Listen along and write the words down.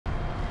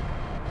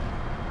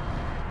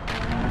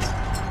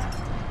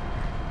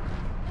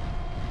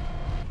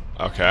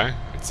Okay,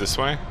 it's this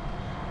way.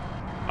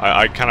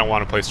 I kind of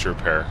want a place to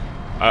repair.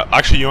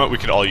 Actually, you know what? We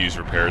could all use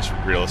repairs,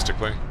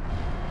 realistically.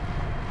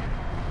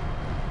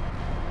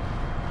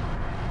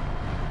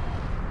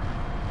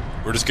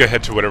 We're just gonna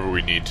head to whatever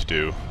we need to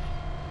do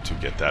to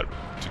get that,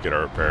 to get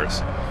our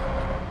repairs.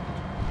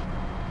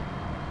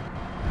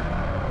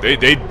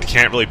 They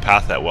can't really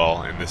path that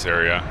well in this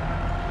area.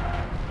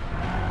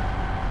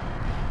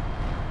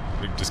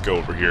 We can just go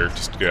over here,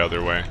 just to get out of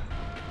their way.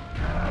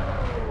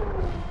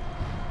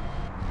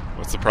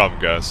 What's the problem,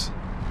 guys?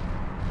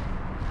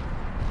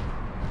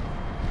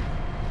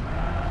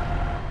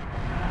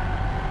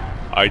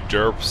 I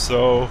derped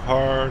so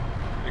hard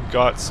and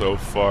got so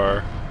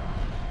far.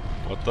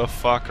 What the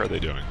fuck are they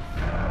doing?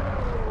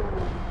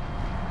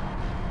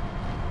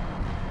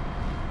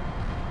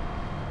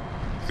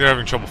 They're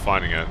having trouble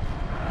finding it,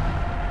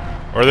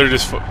 or they're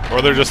just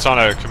on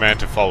a command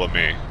to follow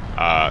me,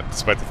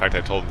 despite the fact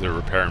I told them to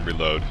repair and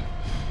reload.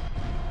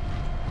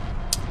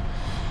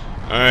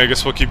 I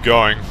guess we'll keep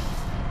going.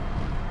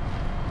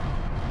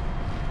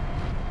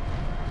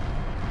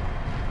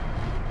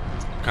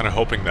 I'm kind of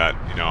hoping that,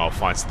 you know, I'll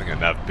find something at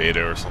Nav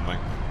Beta or something.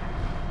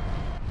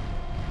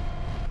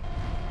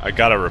 I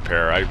gotta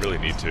repair, I really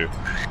need to.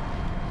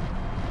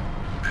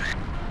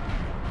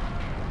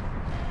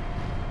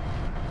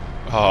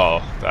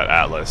 Oh, that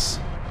Atlas.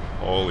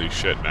 Holy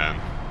shit, man.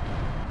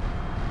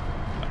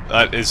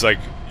 That is like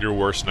your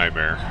worst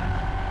nightmare.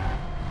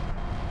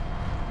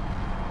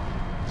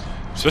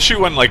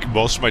 Especially when like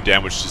most of my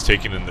damage is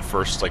taken in the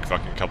first like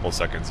fucking couple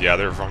seconds. Yeah,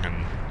 they're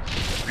fucking...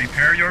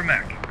 Repair your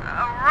mech.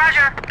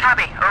 Roger.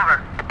 Copy.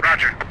 Over.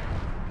 Roger.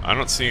 I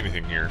don't see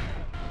anything here.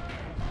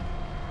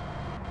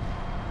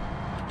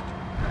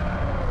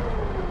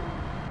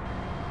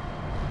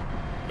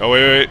 Oh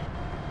wait.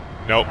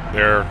 Nope,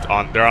 they're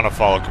on a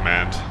follow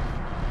command.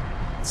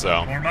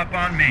 So. Form up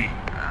on me.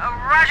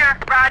 Roger.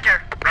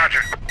 Roger.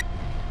 Roger.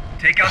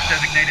 Take out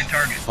designated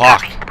target.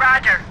 Fuck. Copy.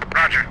 Roger.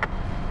 Roger.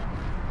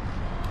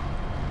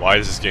 Why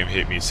does this game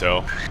hate me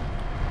so?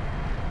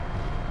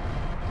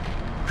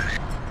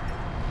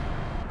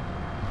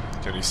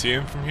 Can you see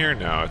him from here?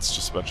 No, it's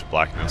just a bunch of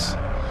blackness.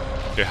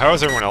 Okay, how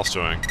is everyone else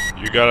doing?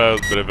 You got a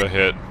bit of a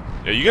hit.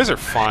 Yeah, you guys are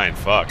fine.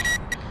 Fuck.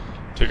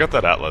 Take out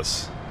that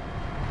Atlas.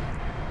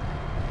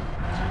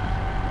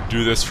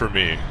 Do this for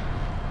me.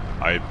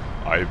 I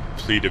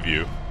plead of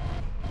you.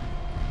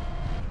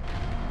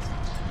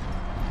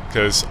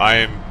 Because I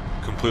am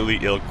completely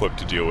ill-equipped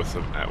to deal with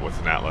an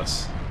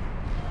Atlas.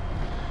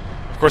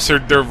 Of course,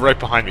 they're right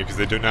behind me because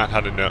they do not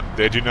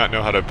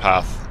know how to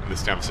path in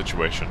this kind of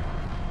situation.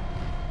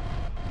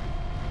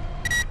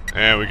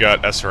 And we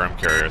got SRM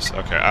carriers.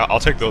 Okay, I'll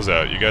take those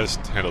out. You guys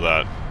handle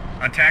that.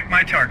 Attack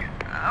my target.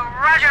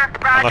 Roger.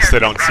 Roger. Unless they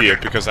don't see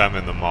it because I'm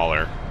in the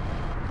mauler.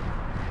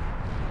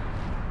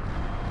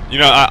 You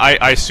know,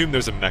 I assume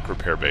there's a mech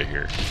repair bay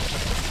here.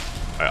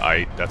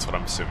 That's what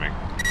I'm assuming.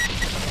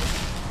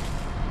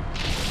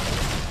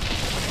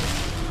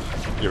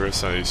 Get rid of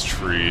some of these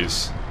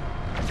trees.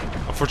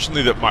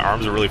 Unfortunately, my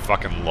arms are really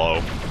fucking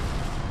low.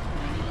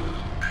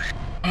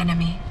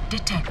 Enemy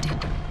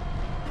detected.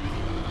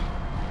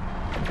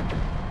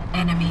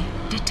 Enemy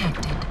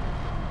detected.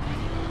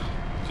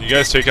 Can you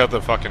guys take out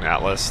the fucking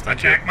Atlas? Thank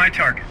Attack you. my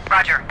target.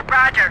 Roger.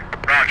 Roger.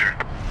 Roger.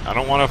 I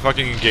don't want to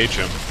fucking engage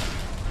him.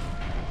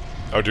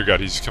 Oh dear God,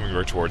 he's coming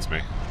right towards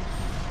me.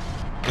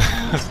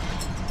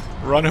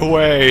 Run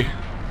away!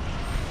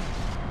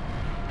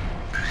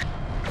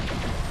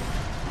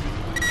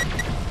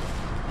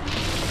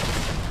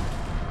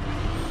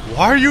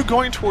 Why are you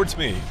going towards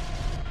me?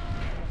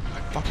 I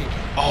fucking...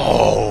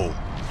 Oh!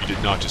 You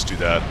did not just do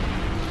that.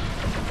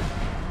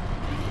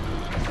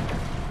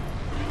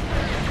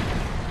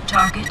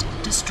 Target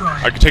destroyed.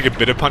 I could take a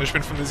bit of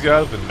punishment from these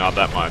guys, but not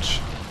that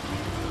much.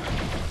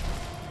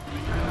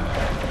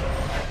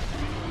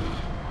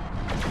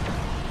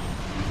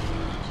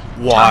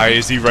 Why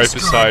is he right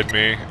beside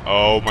me?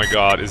 Oh my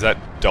God, is that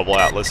double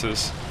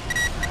Atlases?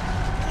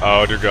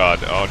 Oh dear God,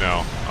 oh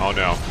no, oh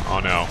no,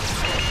 oh no.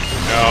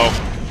 No.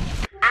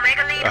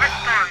 Omega lead,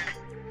 respond.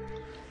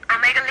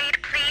 Omega lead,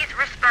 please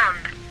respond.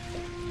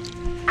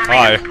 Omega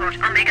Hi. report.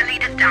 Omega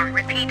lead is down.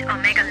 Repeat,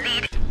 Omega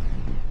lead.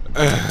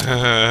 Up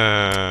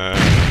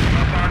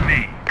on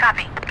me.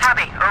 Copy.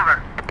 Copy.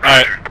 Over.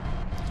 Alright,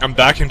 I'm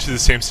back into the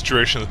same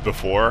situation as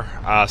before,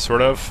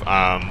 sort of.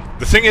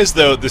 The thing is,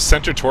 though, the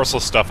center torso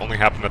stuff only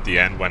happened at the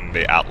end when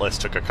the Atlas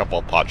took a couple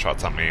of pot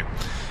shots on me.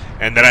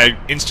 And then I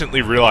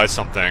instantly realized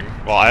something.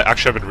 Well,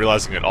 I've been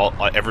realizing it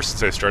ever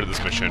since I started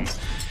this mission.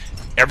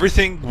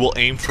 Everything will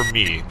aim for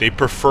me. They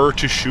prefer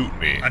to shoot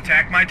me.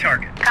 Attack my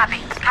target. Copy.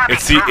 Copy.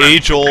 It's the Over.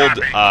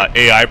 age-old Copy.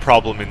 AI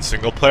problem in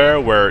single player,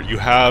 where you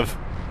have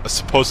a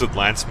supposed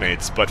lance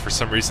mates, but for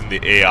some reason the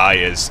AI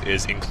is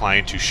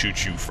inclined to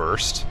shoot you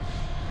first.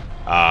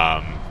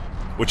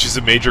 Which is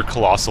a major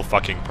colossal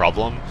fucking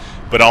problem,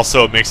 but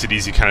also it makes it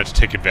easy kind of to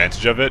take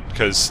advantage of it,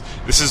 because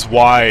this is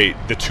why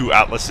the two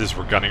Atlases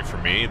were gunning for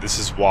me. This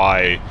is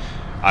why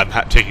I'm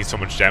taking so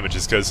much damage,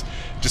 is because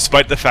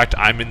despite the fact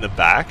I'm in the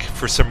back,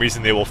 for some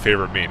reason they will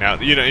favor me. Now,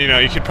 you know,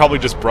 you could probably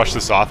just brush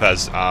this off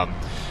as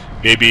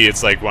maybe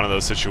it's like one of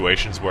those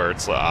situations where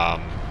it's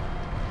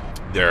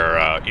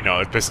they're you know,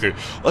 it's basically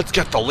let's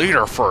get the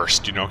leader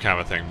first, you know, kind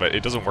of a thing. But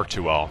it doesn't work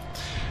too well.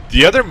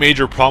 The other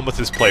major problem with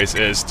this place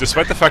is,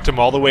 despite the fact I'm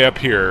all the way up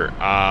here,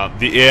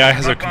 the AI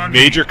has a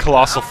major,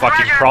 colossal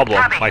fucking problem.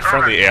 My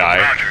friendly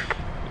AI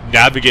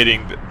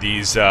navigating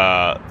these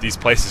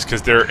places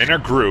because they're in a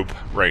group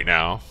right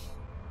now,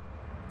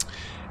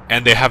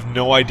 and they have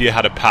no idea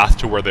how to path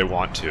to where they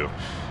want to,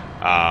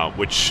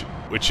 which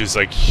is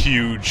like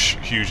huge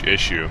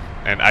issue.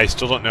 And I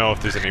still don't know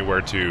if there's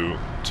anywhere to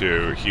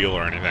heal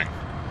or anything.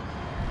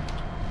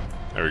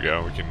 There we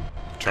go. We can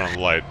turn on the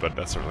light, but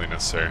that's not really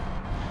necessary.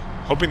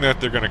 Hoping that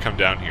they're going to come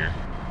down here.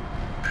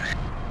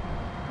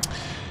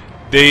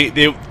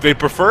 They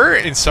prefer,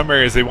 in some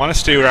areas, they want to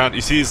stay around.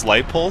 You see these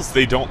light poles?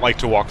 They don't like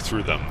to walk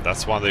through them.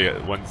 That's one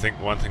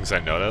things I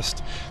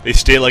noticed. They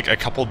stay like a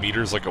couple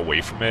meters like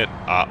away from it.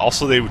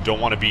 Also, they don't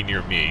want to be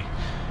near me.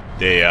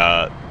 They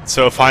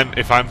so if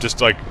I'm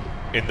just like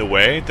in the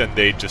way, then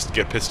they just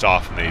get pissed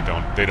off and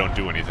they don't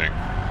do anything.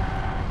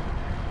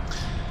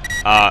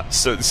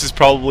 So this is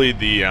probably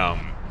the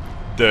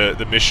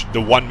mission,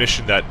 the one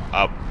mission that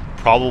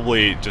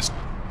probably just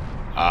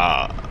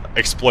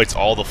exploits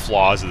all the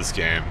flaws of this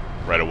game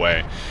right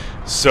away.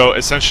 So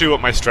essentially what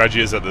my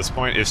strategy is at this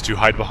point is to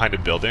hide behind a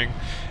building,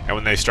 and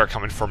when they start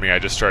coming for me, I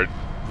just start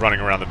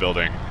running around the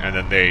building, and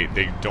then they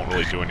don't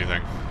really do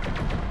anything.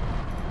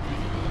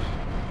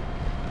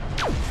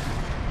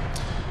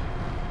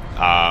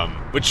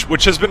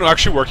 Which has been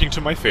actually working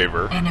to my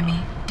favor. Enemy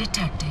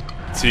detected.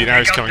 See, now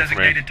he's coming for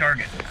me.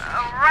 Target.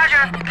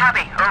 Roger,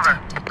 copy, over.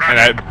 And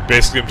I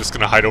basically am just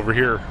gonna hide over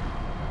here.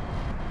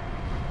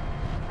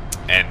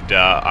 And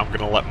I'm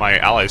gonna let my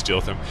allies deal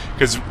with him,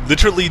 because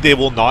literally they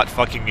will not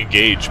fucking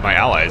engage my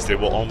allies. They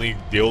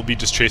will be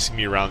just chasing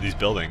me around these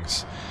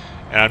buildings,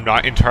 and I'm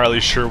not entirely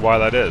sure why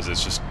that is.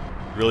 It's just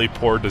really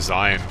poor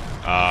design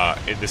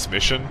in this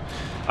mission.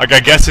 Like, I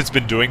guess it's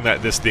been doing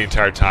the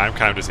entire time,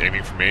 kind of just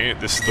aiming for me.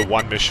 This is the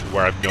one mission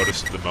where I've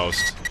noticed it the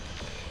most.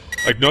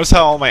 Like, notice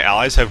how all my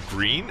allies have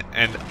green,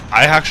 and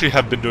I actually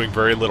have been doing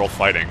very little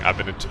fighting. I've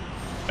been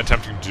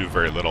attempting to do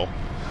very little.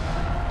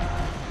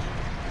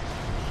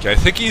 Okay, I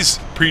think he's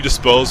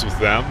predisposed with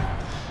them.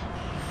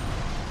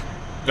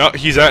 No,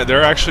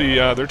 they're actually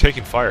they're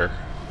taking fire.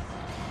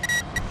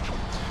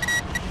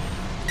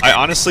 I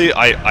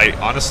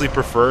honestly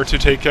prefer to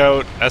take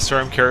out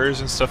SRM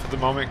carriers and stuff at the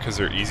moment because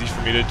they're easy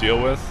for me to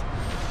deal with.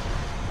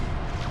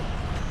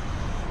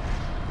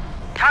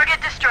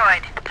 Target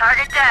destroyed.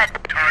 Target dead.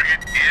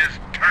 Target is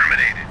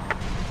terminated.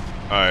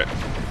 Alright.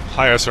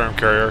 Hi, SRM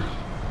carrier.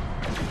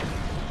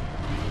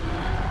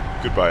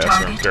 Goodbye,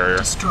 SRM carrier.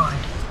 Destroyed.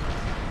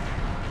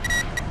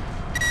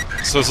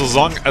 So as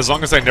long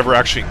as I never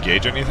actually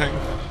engage anything,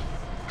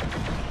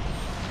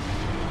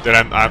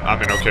 then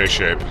I'm in okay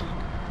shape.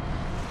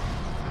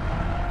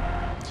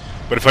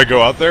 But if I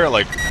go out there,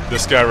 like,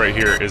 this guy right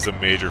here is a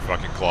major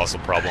fucking colossal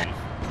problem.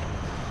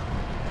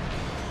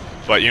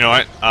 But you know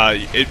what?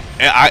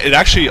 It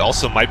actually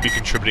also might be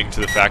contributing to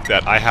the fact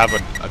that I have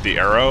the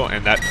arrow,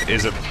 and that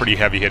is a pretty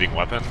heavy-hitting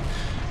weapon.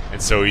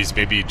 And so he's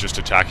maybe just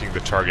attacking the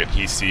target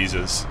he sees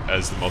as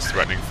the most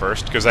threatening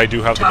first, because I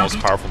do have the most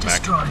powerful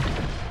mech.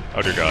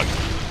 Oh dear God.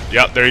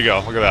 Yep, there you go.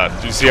 Look at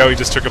that. Do you see how he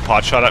just took a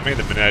pot shot at me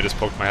the minute I just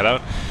poked my head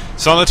out?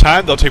 Some of the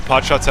time, they'll take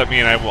pot shots at me,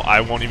 and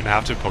I won't even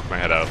have to poke my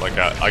head out. Like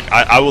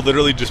I will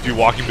literally just be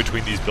walking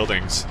between these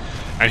buildings,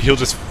 and he'll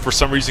just, for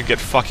some reason, get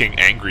fucking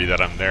angry that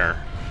I'm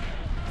there.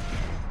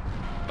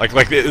 Like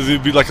it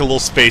would be like a little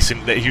space,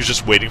 and he was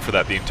just waiting for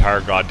that the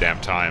entire goddamn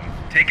time.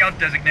 Take out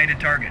designated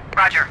target.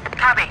 Roger,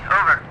 copy,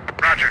 over.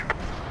 Roger.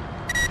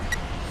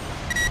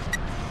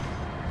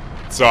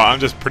 So I'm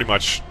just pretty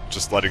much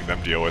just letting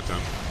them deal with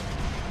him.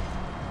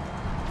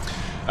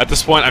 At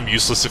this point, I'm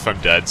useless if I'm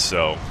dead,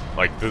 so,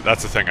 like,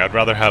 that's the thing. I'd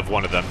rather have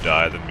one of them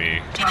die than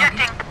me.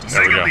 Ejecting.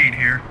 There we Take a go. lead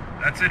here.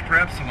 That's it for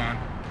Epsilon.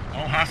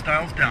 All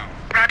hostiles down.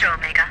 Roger,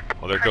 Omega.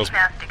 Well, there goes-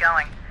 Pretty nasty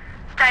going.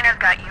 Steiner's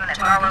got units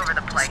all over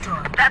the place.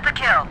 Destroyed. That's a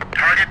kill.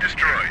 Target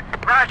destroyed.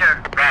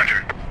 Roger.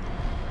 Roger.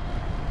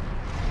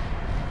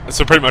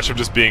 So pretty much I'm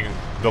just being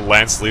the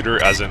Lance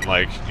leader, as in,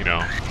 like, you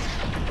know,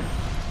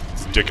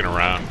 dicking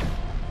around.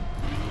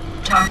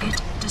 Target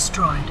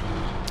destroyed.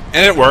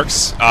 And it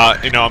works.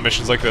 You know, on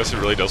missions like this, it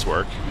really does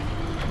work.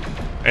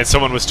 And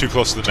someone was too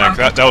close to the mech.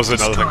 That was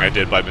another thing I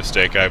did by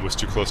mistake. I was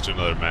too close to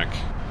another mech,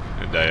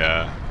 and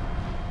I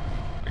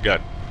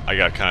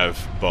got kind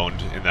of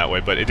boned in that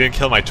way. But it didn't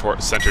kill my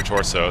center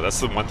torso. That's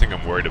the one thing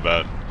I'm worried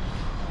about.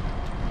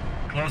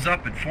 Close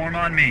up and form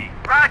on me.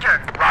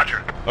 Roger.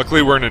 Roger.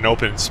 Luckily, we're in an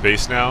open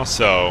space now,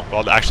 so...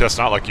 Well, actually, that's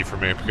not lucky for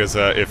me, because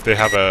if they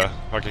have a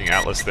fucking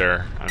Atlas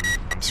there,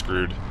 I'm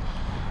screwed.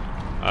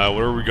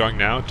 Where are we going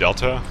now?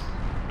 Delta?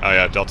 Oh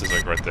yeah, Delta's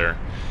like right there.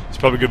 It's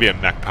probably gonna be a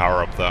mech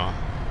power-up, though.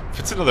 If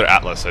it's another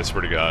Atlas, I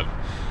swear to God.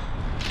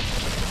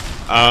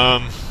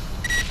 I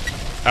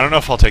don't know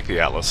if I'll take the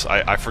Atlas.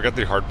 I forget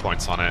the hard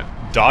points on it.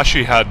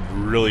 Dashi had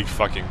really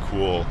fucking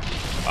cool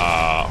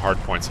hard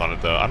points on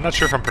it, though. I'm not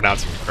sure if I'm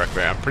pronouncing it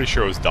correctly. I'm pretty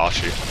sure it was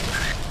Dashi.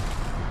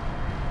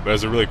 But it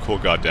was a really cool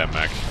goddamn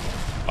mech.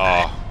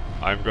 Oh,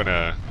 I'm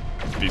gonna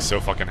be so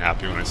fucking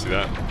happy when I see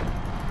that.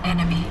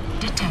 Enemy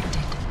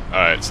detected.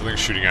 Alright, something's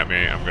shooting at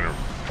me. I'm gonna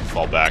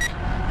fall back.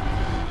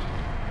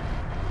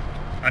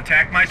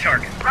 Attack my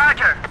target.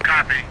 Roger.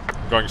 Copy.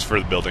 I'm going for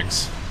the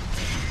buildings.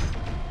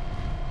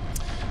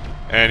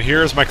 And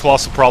here's my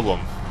colossal problem.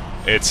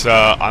 It's,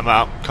 I'm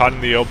out caught in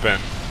the open.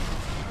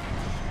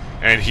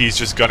 And he's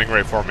just gunning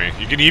right for me.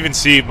 You can even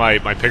see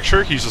my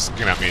picture. He's just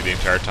looking at me the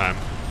entire time.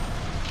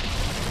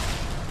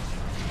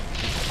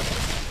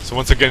 So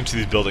once I get into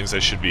these buildings, I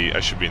should be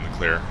in the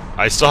clear.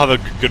 I still have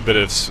a good bit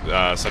of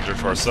center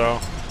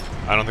torso.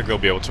 I don't think they'll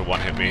be able to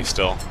one-hit me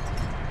still.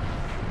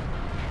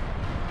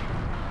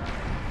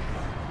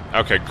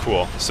 Okay,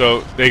 cool.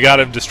 So they got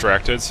him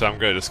distracted, so I'm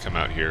gonna just come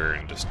out here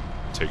and just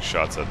take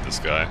shots at this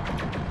guy.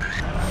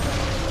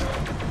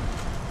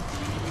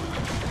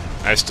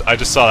 I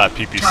just saw that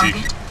PPC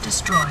Target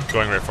destroyed.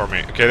 going right for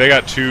me. Okay, they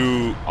got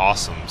 2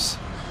 awesomes,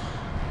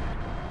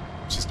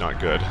 which is not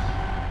good.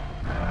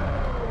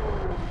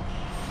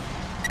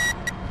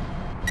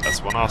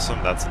 That's one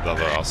awesome, that's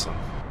another awesome.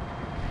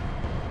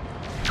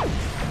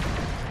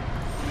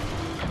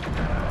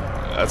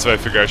 That's what I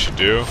figure I should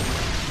do.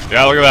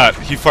 Yeah, look at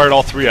that. He fired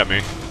all 3 at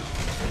me.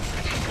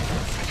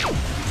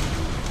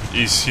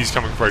 He's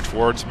coming right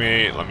towards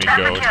me. Let me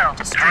go.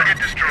 Target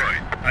destroyed.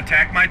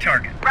 Attack my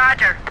target.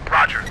 Roger.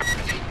 Roger.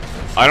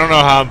 I don't know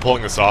how I'm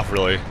pulling this off,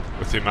 really,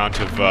 with the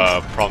amount of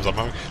problems I'm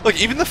having.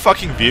 Look, even the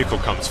fucking vehicle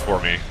comes for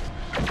me.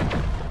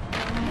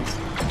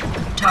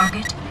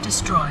 Target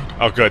destroyed.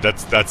 Oh, good.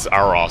 That's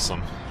our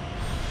awesome.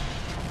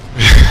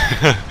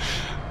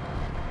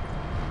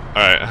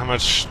 Alright, how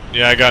much...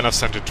 Yeah, I got enough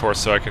center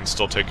torso, so I can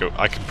still take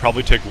I can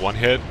probably take 1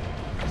 hit.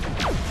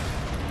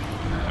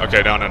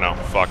 Okay, no.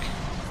 Fuck.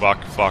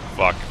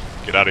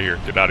 Get out of here.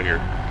 Get out of here.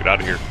 Get out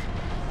of here.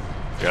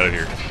 Get out of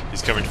here.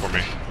 He's coming for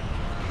me.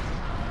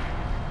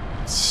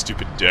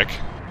 Stupid dick.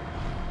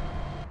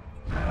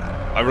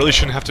 I really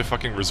shouldn't have to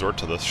fucking resort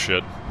to this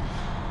shit.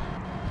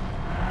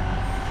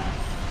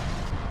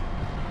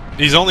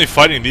 He's only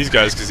fighting these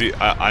guys because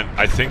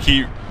I think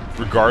he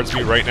regards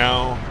me right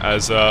now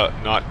as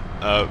not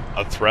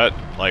a threat,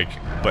 like,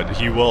 but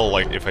he will,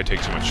 like, if I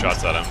take too much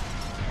shots at him.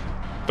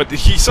 But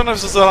he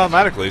sometimes does that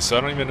automatically, so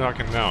I don't even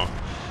fucking know.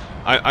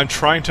 I'm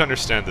trying to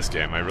understand this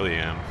game, I really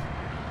am.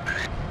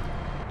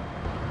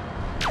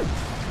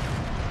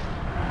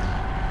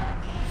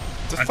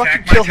 Just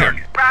fucking kill him.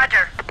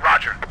 Roger.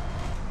 Roger.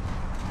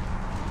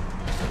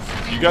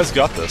 You guys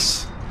got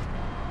this.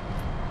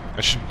 I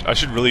should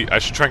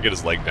try and get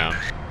his leg down.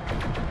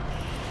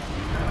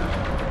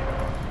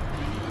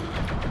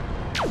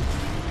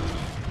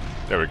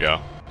 There we go.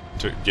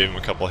 Gave him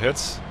a couple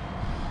hits.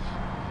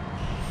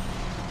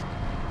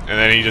 And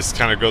then he just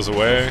kind of goes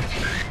away.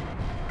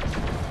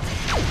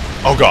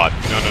 Oh god.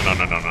 No.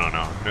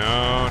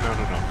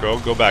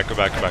 Go back.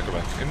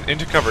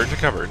 Into cover.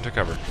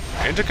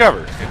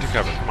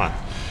 Come on.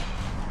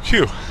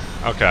 Phew.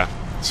 Okay.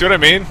 See what I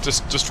mean?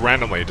 Just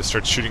randomly, just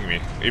starts shooting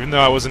me. Even though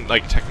I wasn't,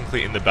 like,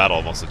 technically in the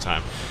battle most of the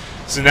time.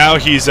 So now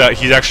he's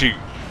actually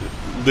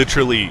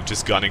literally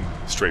just gunning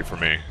straight for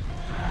me.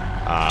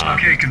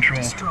 Okay,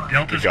 Control.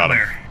 Delta's got him.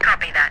 clear.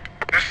 Copy that.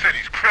 This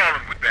city's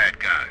crawling with bad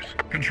guys.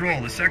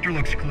 Control, the sector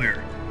looks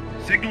clear.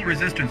 Signal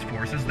resistance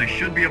forces, they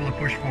should be able to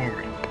push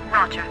forward.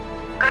 Roger.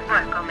 Good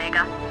work,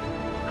 Omega.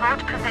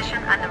 Hold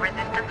position and the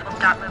resistance will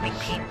start moving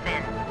teams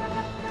in.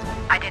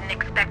 I didn't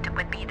expect it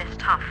would be this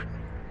tough.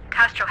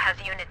 Castro has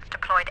units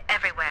deployed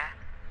everywhere.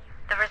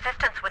 The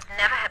resistance would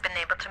never have been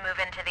able to move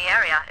into the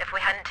area if we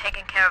hadn't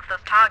taken care of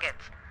those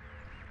targets.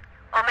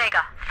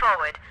 Omega,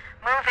 forward.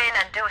 Move in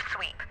and do a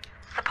sweep.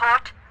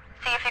 Support,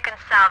 see if you can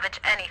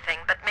salvage anything,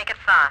 but make it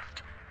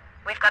fast.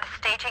 We've got a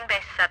staging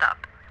base set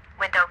up.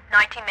 Window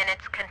 90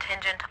 minutes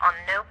contingent on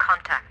no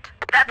contact.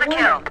 That's a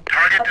kill.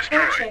 Target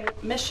destroyed. Approaching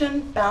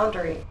mission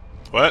boundary.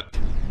 What?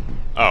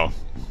 Oh.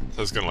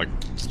 So it's gonna, like...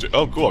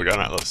 Oh, cool, I got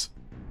an atlas.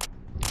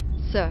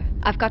 Sir,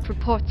 I've got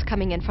reports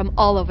coming in from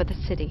all over the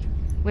city.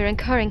 We're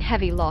incurring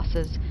heavy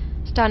losses.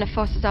 Steiner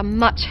forces are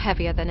much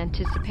heavier than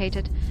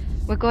anticipated.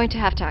 We're going to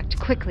have to act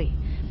quickly.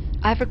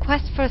 I have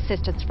requests for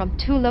assistance from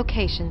 2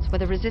 locations where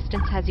the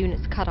resistance has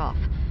units cut off.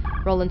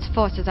 Roland's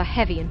forces are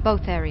heavy in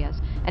both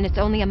areas, and it's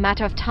only a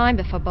matter of time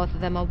before both of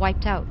them are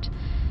wiped out.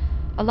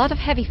 A lot of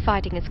heavy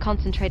fighting is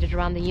concentrated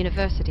around the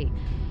university.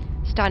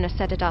 Steiner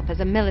set it up as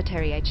a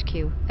military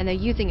HQ, and they're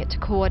using it to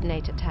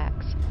coordinate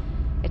attacks.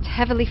 It's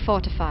heavily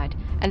fortified,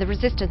 and the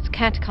resistance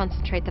can't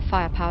concentrate the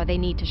firepower they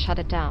need to shut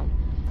it down.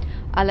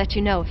 I'll let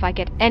you know if I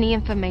get any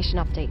information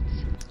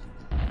updates.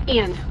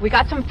 Ian, we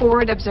got some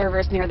forward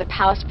observers near the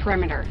palace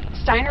perimeter.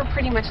 Steiner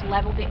pretty much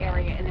leveled the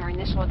area in their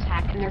initial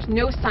attack, and there's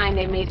no sign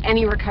they've made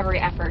any recovery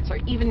efforts or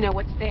even know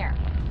what's there.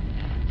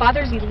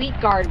 Father's elite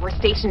guard were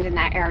stationed in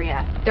that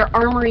area. Their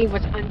armory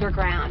was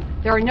underground.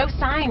 There are no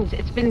signs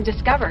it's been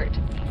discovered.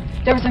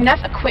 There was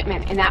enough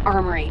equipment in that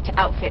armory to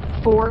outfit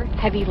 4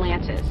 heavy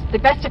lances, the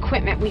best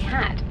equipment we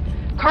had.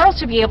 Carl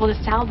should be able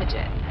to salvage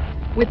it.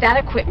 With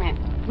that equipment,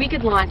 We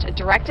could launch a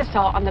direct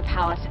assault on the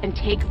palace and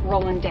take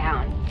Roland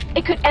down.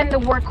 It could end the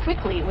war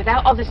quickly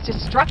without all this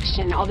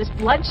destruction, all this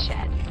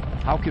bloodshed.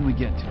 How can we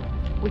get to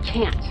it? We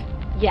can't.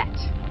 Yet.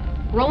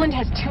 Roland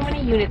has too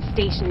many units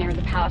stationed near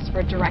the palace for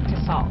a direct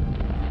assault.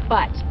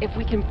 But if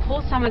we can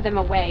pull some of them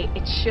away,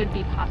 it should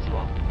be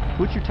possible.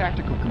 Put your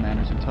tactical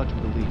commanders in touch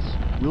with Elise.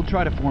 We'll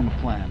try to form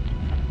a plan.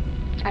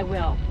 I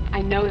will.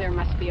 I know there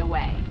must be a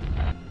way.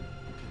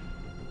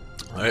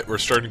 Alright, we're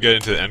starting to get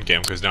into the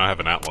endgame because now I have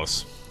an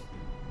Atlas.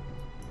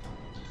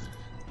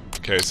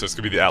 Okay, so it's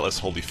gonna be the Atlas,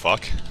 holy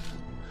fuck.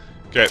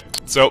 Okay,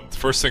 so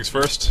first things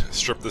first,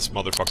 strip this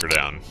motherfucker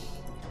down.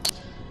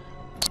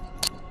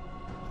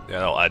 Yeah,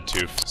 that'll add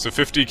 2. So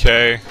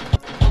 50k.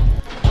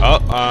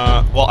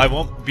 Well, I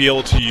won't be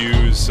able to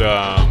use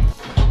my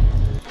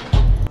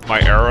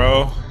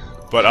arrow,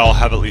 but I'll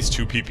have at least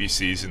 2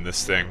 PPCs in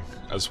this thing,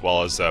 as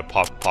well as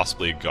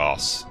possibly a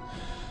Gauss.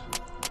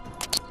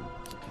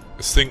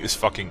 This thing is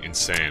fucking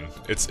insane.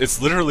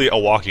 It's literally a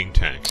walking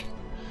tank.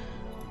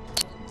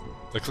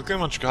 Like, look how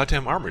much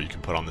goddamn armor you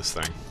can put on this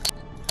thing.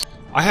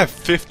 I have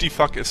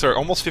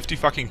almost 50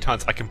 fucking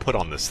tons I can put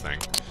on this thing.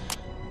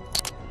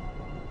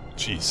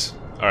 Jeez.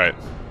 Alright.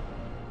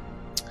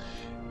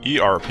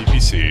 ER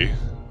PPC.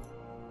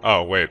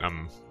 Oh, wait,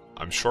 I'm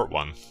short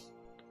one.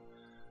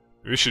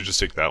 Maybe we should just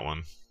take that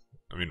one.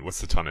 I mean,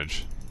 what's the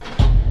tonnage?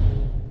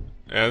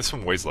 Yeah, this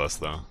one weighs less,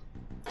 though.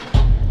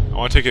 I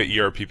want to take an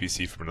ER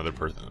PPC from another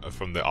person,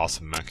 from the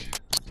awesome mech.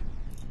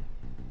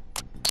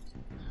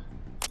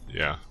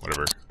 Yeah,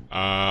 whatever.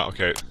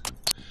 Okay.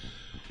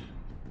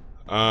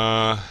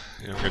 Yeah,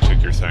 I'm gonna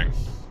take your thing.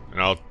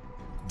 And I'll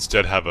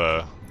instead have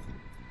a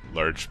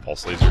large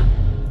pulse laser.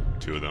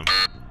 2 of them.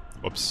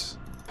 Whoops.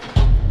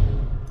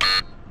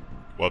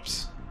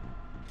 Whoops.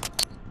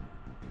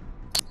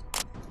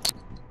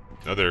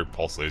 Another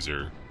pulse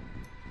laser.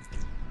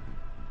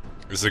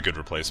 This is a good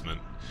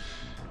replacement.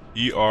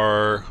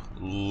 ER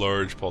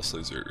large pulse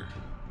laser.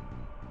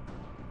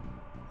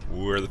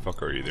 Where the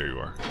fuck are you? There you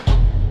are.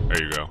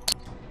 There you go.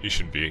 You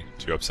shouldn't be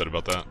too upset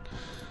about that.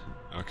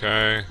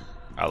 Okay.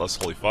 Atlas,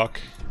 holy fuck.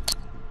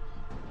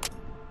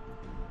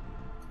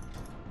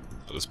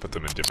 I'll just put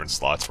them in different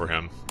slots for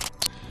him.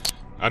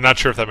 I'm not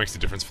sure if that makes a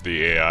difference for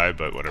the AI,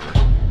 but whatever.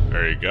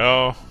 There you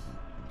go.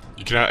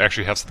 You can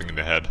actually have something in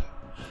the head.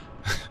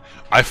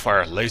 I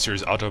fire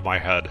lasers out of my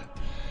head.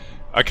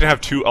 I can have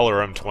 2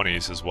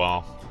 LRM-20s as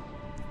well.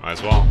 Might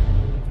as well.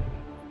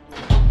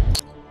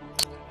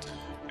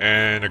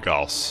 And a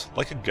Gauss.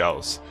 Like a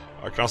Gauss.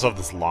 I can also have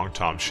this long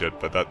tom shit,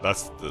 but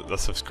that's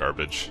just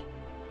garbage.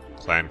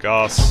 Clan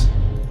Gauss.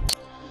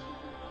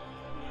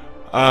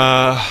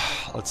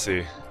 Let's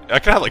see. I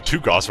can have like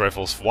 2 Gauss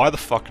rifles. Why the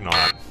fuck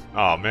not?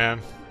 Oh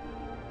man.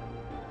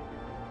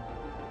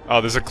 Oh,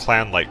 there's a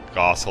clan like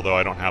Gauss, although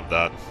I don't have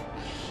that.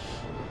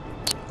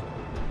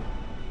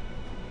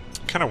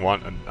 I kind of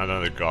want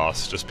another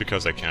Gauss just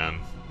because I can.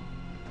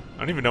 I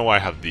don't even know why I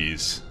have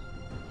these.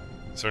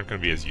 These aren't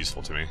going to be as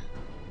useful to me.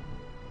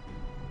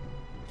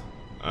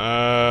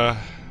 Let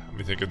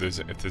me think if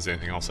there's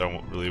anything else I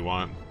won't really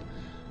want.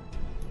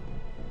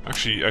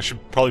 Actually, I should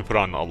probably put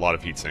on a lot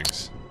of heat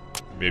sinks.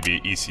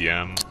 Maybe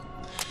ECM.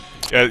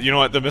 Yeah, you know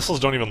what? The missiles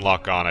don't even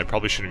lock on. I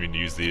probably shouldn't even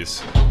use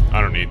these. I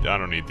don't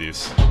need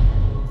these.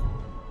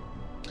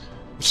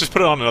 Let's just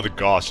put it on another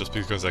Gauss just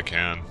because I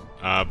can.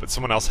 But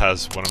someone else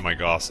has one of my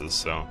Gausses,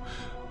 so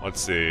let's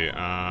see.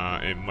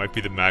 It might be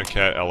the Mad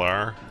Cat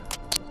LR.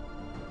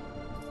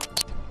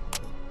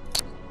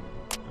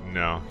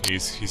 No,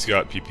 he's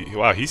got PP.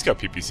 Wow, he's got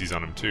PPCs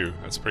on him too.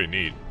 That's pretty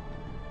neat.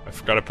 I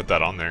forgot to put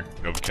that on there.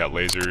 Nova Cat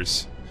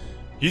lasers.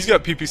 He's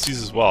got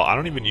PPCs as well. I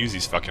don't even use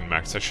these fucking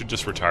mechs. I should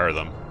just retire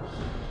them.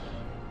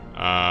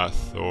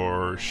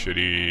 Thor,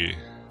 shitty,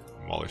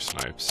 Mauler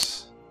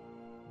snipes.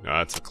 No,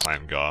 that's a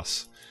clan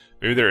Gauss.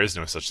 Maybe there is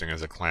no such thing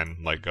as a clan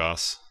like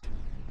Gauss.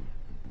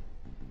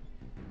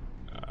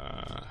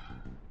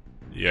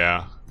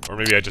 Yeah, or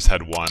maybe I just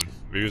had one.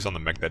 Maybe it was on the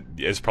mech that.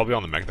 It's probably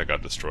on the mech that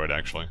got destroyed,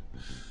 actually.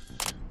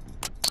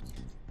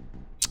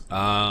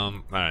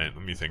 Alright,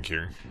 let me think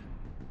here.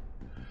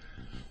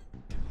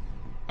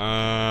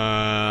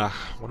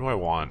 What do I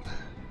want?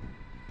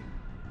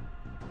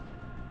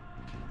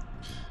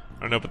 I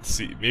don't know, but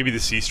maybe the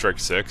Sea Strike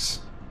 6.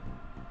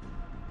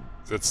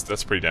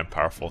 That's pretty damn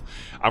powerful.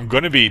 I'm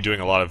going to be doing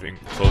a lot of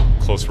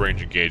close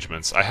range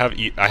engagements. I have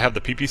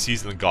the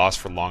PPCs and the Gauss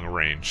for long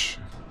range,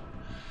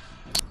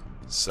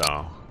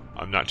 so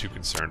I'm not too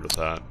concerned with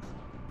that.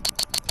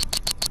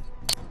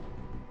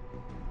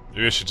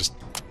 Maybe I should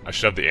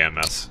have the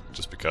AMS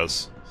just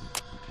because.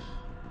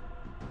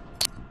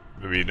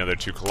 Maybe another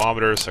 2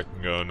 kilometers. So I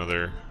can go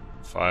another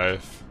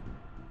 5.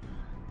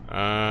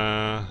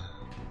 I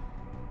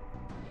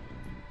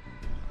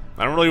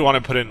don't really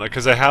want to put in, like,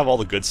 because I have all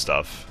the good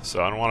stuff,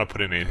 so I don't want to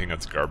put in anything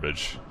that's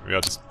garbage. Maybe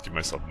I'll just give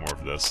myself more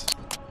of this.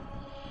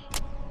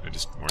 And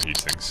just more heat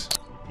sinks.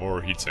 More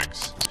heat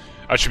sinks.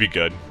 That should be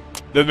good.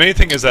 The main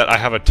thing is that I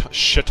have a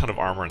shit ton of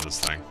armor in this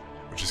thing,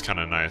 which is kind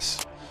of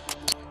nice.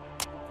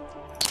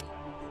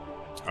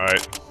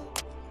 Alright.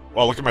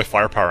 Well, look at my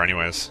firepower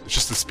anyways. It's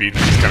just the speed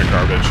is kind of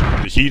garbage.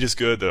 The heat is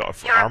good, the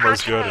armor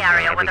is good, the and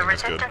area where the everything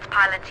is good. resistance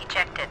pilots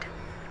ejected.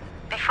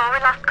 Before we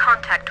lost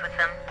contact with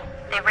them,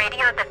 they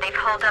radioed that they've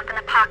holed up in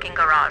a parking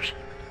garage.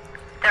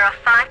 There are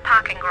 5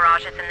 parking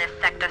garages in this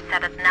sector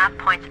set as nav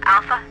points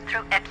Alpha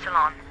through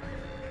Epsilon.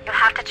 You'll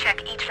have to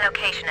check each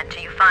location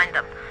until you find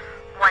them.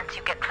 Once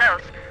you get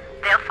close,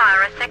 they'll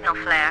fire a signal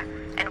flare,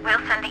 and we'll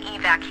send the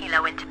evac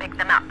helo in to pick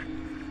them up.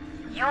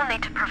 You'll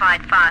need to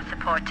provide fire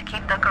support to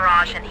keep the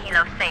garage and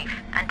helo safe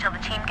until the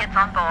team gets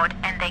on board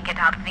and they get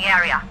out of the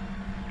area.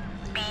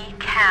 Be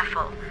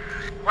careful.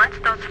 Once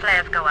those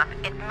flares go up,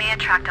 it may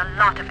attract a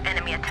lot of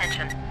enemy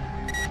attention.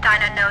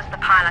 Steiner knows the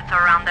pilots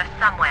are around there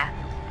somewhere,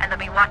 and they'll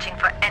be watching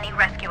for any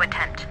rescue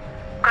attempt.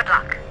 Good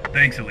luck.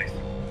 Thanks, Elise.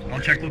 I'll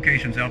check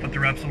locations Alpha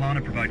through Epsilon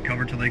and provide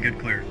cover till they get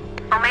clear.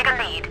 Omega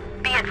Lead,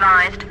 be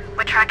advised,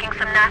 we're tracking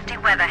some nasty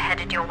weather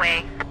headed your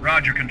way.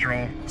 Roger,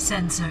 Control.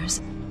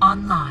 Sensors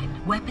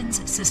online.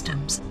 Weapons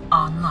systems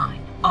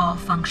online. All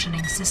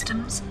functioning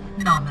systems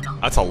nominal.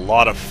 That's a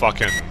lot of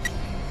fucking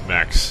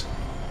mechs.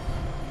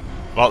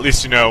 Well, at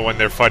least you know when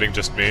they're fighting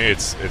just me,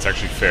 it's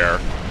actually fair.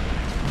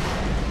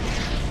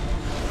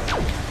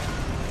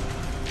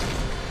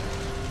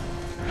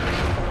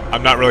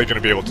 I'm not really going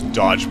to be able to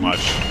dodge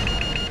much.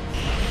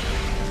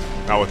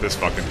 Not with this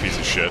fucking piece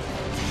of shit.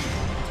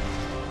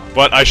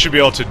 But I should be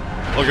able to...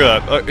 Look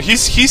at that.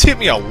 He's hit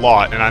me a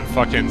lot, and I'm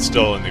fucking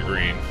still in the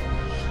green.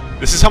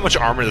 This is how much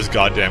armor this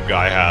goddamn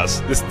guy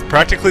has.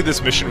 Practically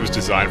this mission was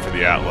designed for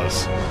the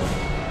Atlas.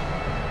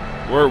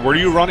 Where are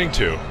you running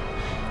to?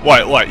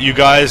 What? You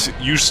guys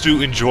used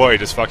to enjoy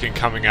just fucking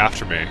coming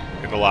after me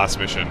in the last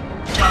mission.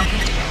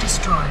 Target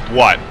destroyed.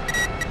 What?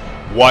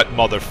 What,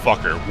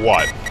 motherfucker?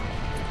 What?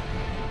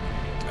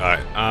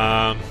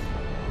 Alright,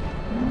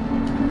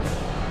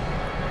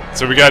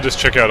 so we gotta just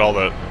check out all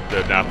the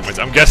nav points.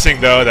 I'm guessing,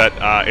 though,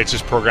 that it's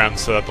just programmed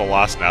so that the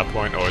last nav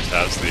point always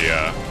has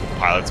the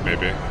pilots,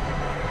 maybe.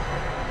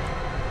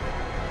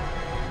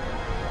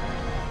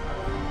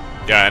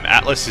 Yeah, and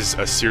Atlas is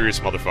a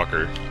serious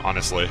motherfucker,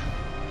 honestly.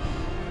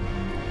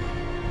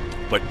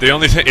 But the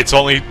only thing, it's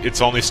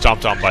only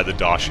stomped on by the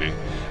Dashi.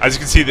 As you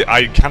can see,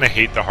 I kind of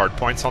hate the hard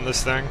points on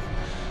this thing.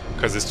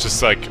 Because it's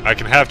just like, I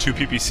can have 2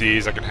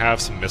 PPCs, I can have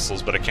some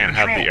missiles, but I can't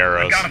have the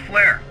arrows. I got a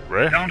flare.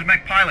 Where? Downed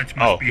mech pilots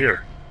must be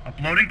here.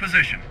 Uploading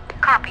position.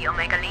 Copy,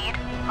 Omega Lead.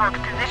 Hold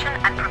position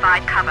and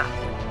provide cover.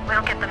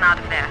 We'll get them out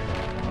of there.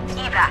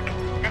 Evac,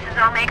 this is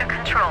Omega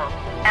Control.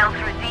 L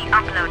through Z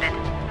uploaded.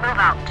 Move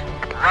out.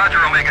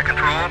 Roger, Omega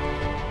Control.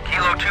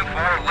 Kilo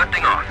 2-4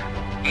 lifting off.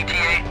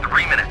 ETA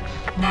 3 minutes.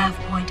 Nav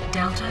point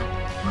Delta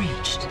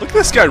reached. Look at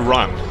this guy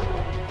run.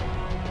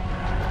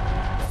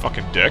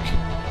 Fucking dick.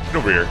 Get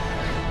over here.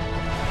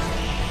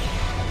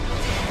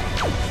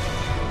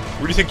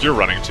 Where do you think you're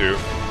running to?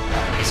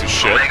 Piece of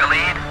shit. Omega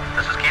Lead,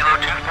 this is Kilo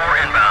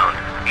 2-4 inbound.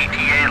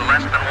 ETA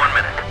less than 1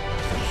 minute.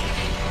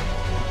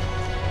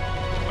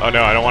 Oh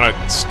no, I don't want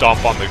to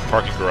stomp on the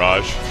parking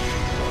garage.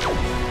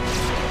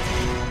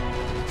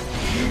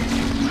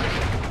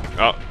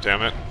 Oh,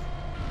 damn it.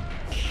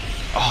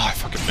 Oh, I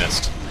fucking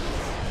missed.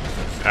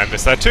 And I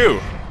missed that too.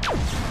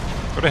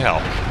 Go to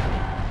hell.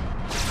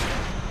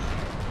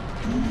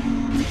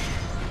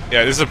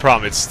 Yeah, this is a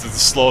problem. It's the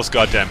slowest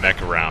goddamn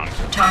mech around.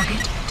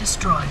 Target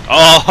destroyed.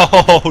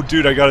 Oh,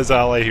 dude, I got his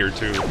ally here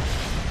too.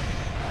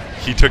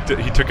 He took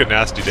a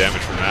nasty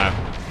damage from that.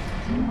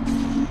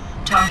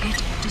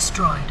 Target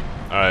destroyed.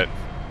 All right.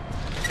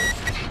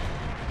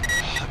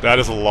 That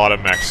is a lot of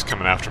mechs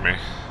coming after me.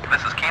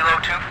 This is Kilo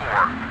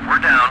 2-4. We're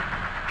down.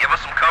 Give us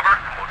some cover,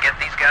 and we'll get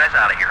these guys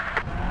out of here.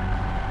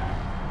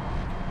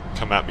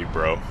 Come at me,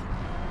 bro.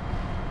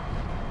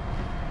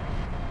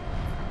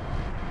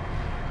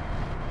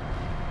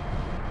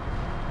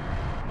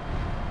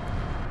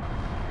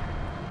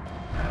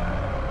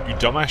 You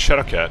dumbass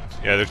Shadowcat.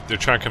 Yeah, they're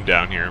trying to come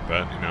down here,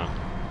 but, you know.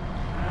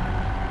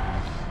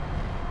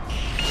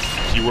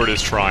 Keyword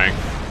is trying.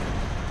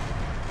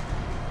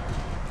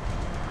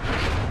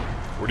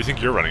 Where do you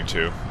think you're running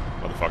to,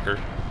 motherfucker?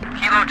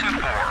 Kilo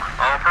 2-4.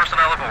 All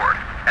personnel aboard.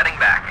 Heading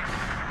back.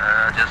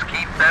 Just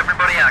keep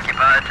everybody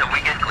occupied till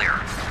we get clear.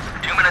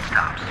 2 minutes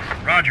tops.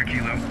 Roger,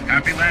 Kilo.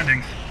 Happy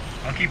landings.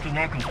 I'll keep the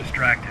locals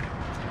distracted.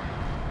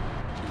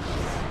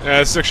 Yeah,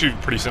 it's actually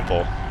pretty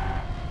simple.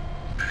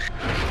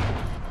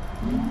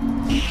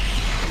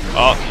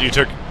 Oh, you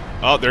took...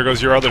 Oh, there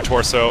goes your other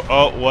torso.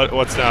 Oh,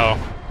 what's now?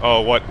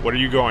 Oh, what are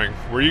you going?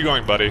 Where are you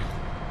going, buddy?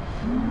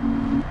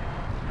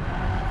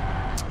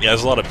 Yeah,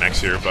 there's a lot of mechs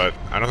here, but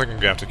I don't think I'm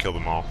gonna have to kill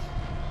them all.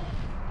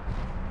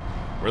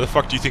 Where the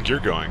fuck do you think you're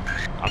going?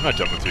 I'm not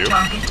done with you.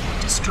 Target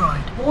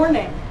destroyed.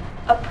 Warning.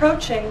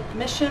 Approaching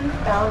mission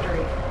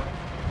boundary.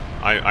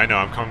 I know,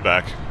 I'm coming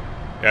back.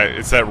 Yeah,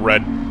 it's that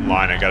red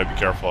line I gotta be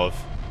careful of.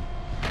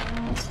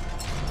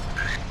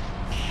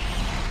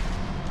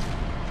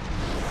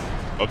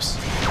 Oops.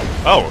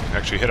 Oh,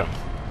 actually hit him.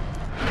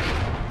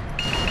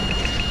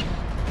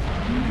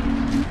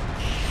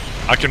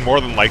 I can more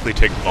than likely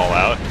take them all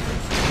out.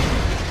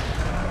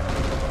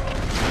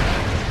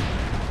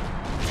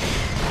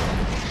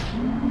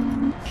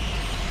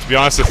 To be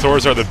honest, the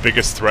Thors are the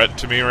biggest threat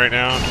to me right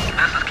now.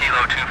 This is Kilo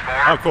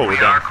 2-4. Oh, cool, we're We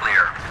done. are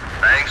clear.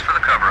 Thanks for the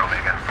cover,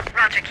 Omega.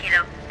 Roger,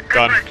 Kilo. Good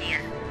Done. work,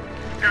 Ian.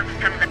 Those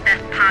are some of the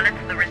best pilots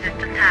the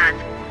Resistance has.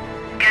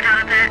 Get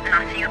out of there, and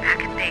I'll see you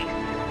back at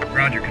base.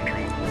 Roger, Control.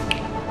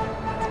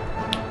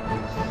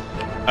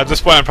 At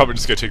this point, I'm probably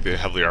just gonna take the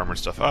heavily armored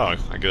stuff. Oh,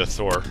 I get a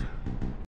Thor.